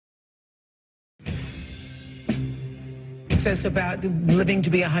says about living to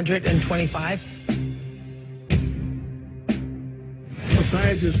be 125.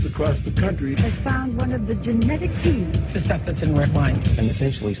 Scientists across the country has found one of the genetic keys. It's the stuff that's in red wine. And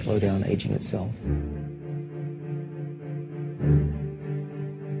potentially slow down aging itself.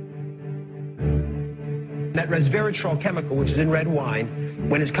 That resveratrol chemical, which is in red wine,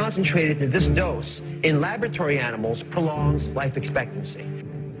 when it's concentrated to this dose in laboratory animals, prolongs life expectancy.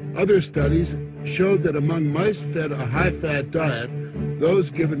 Other studies showed that among mice fed a high-fat diet, those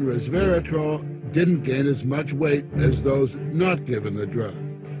given resveratrol didn't gain as much weight as those not given the drug.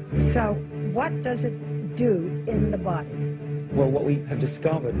 So what does it do in the body? Well, what we have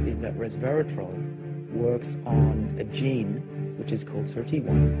discovered is that resveratrol works on a gene which is called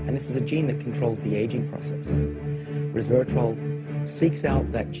SIRT1, and this is a gene that controls the aging process. Resveratrol seeks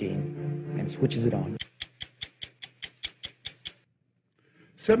out that gene and switches it on.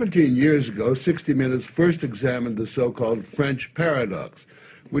 17 years ago, 60 Minutes first examined the so-called French paradox,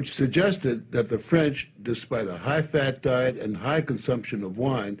 which suggested that the French, despite a high-fat diet and high consumption of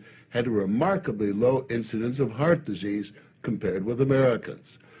wine, had a remarkably low incidence of heart disease compared with Americans.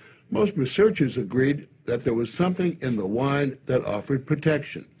 Most researchers agreed that there was something in the wine that offered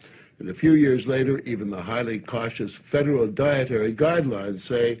protection. And a few years later, even the highly cautious federal dietary guidelines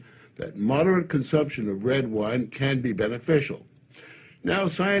say that moderate consumption of red wine can be beneficial. Now,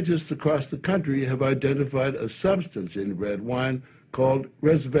 scientists across the country have identified a substance in red wine called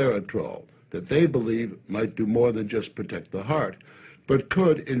resveratrol that they believe might do more than just protect the heart, but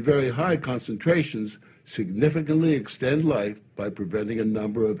could, in very high concentrations, significantly extend life by preventing a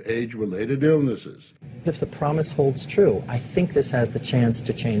number of age-related illnesses. If the promise holds true, I think this has the chance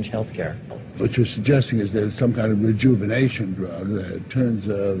to change healthcare. What you're suggesting is there's some kind of rejuvenation drug that turns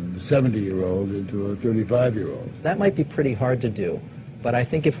a 70-year-old into a 35-year-old. That might be pretty hard to do. But I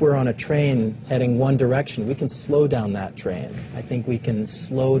think if we're on a train heading one direction, we can slow down that train. I think we can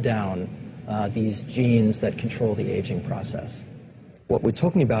slow down these genes that control the aging process. What we're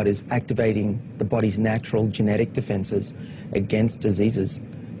talking about is activating the body's natural genetic defenses against diseases,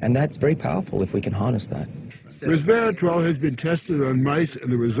 and that's very powerful if we can harness that. Resveratrol has been tested on mice,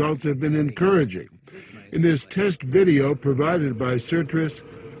 and the results have been encouraging. In this test video provided by Certris,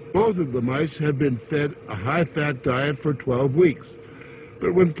 both of the mice have been fed a high-fat diet for 12 weeks.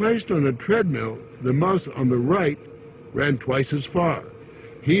 But when placed on a treadmill, the mouse on the right ran twice as far.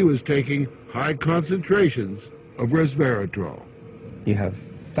 He was taking high concentrations of resveratrol. You have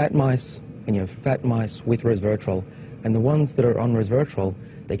fat mice, and you have fat mice with resveratrol, and the ones that are on resveratrol,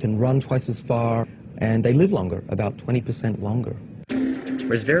 they can run twice as far, and they live longer, about 20% longer.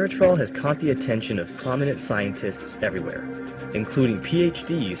 Resveratrol has caught the attention of prominent scientists everywhere, including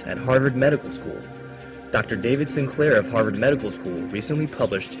PhDs at Harvard Medical School. Dr. David Sinclair of Harvard Medical School recently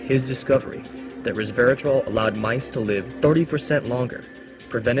published his discovery that resveratrol allowed mice to live 30% longer,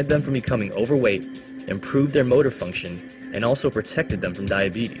 prevented them from becoming overweight, improved their motor function, and also protected them from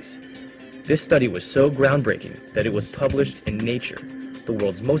diabetes. This study was so groundbreaking that it was published in Nature, the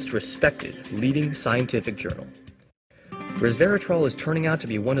world's most respected leading scientific journal. Resveratrol is turning out to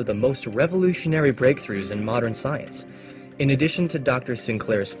be one of the most revolutionary breakthroughs in modern science. In addition to Dr.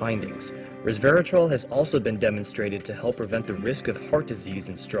 Sinclair's findings, resveratrol has also been demonstrated to help prevent the risk of heart disease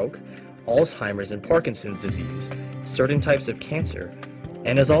and stroke, Alzheimer's and Parkinson's disease, certain types of cancer,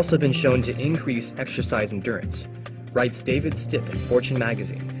 and has also been shown to increase exercise endurance. Writes David Stipp in Fortune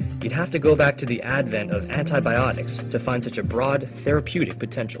magazine, you'd have to go back to the advent of antibiotics to find such a broad therapeutic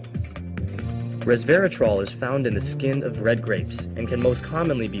potential. Resveratrol is found in the skin of red grapes and can most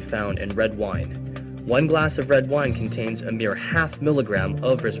commonly be found in red wine. 1 glass of red wine contains a mere 0.5 milligram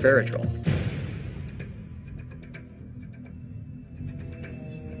of resveratrol.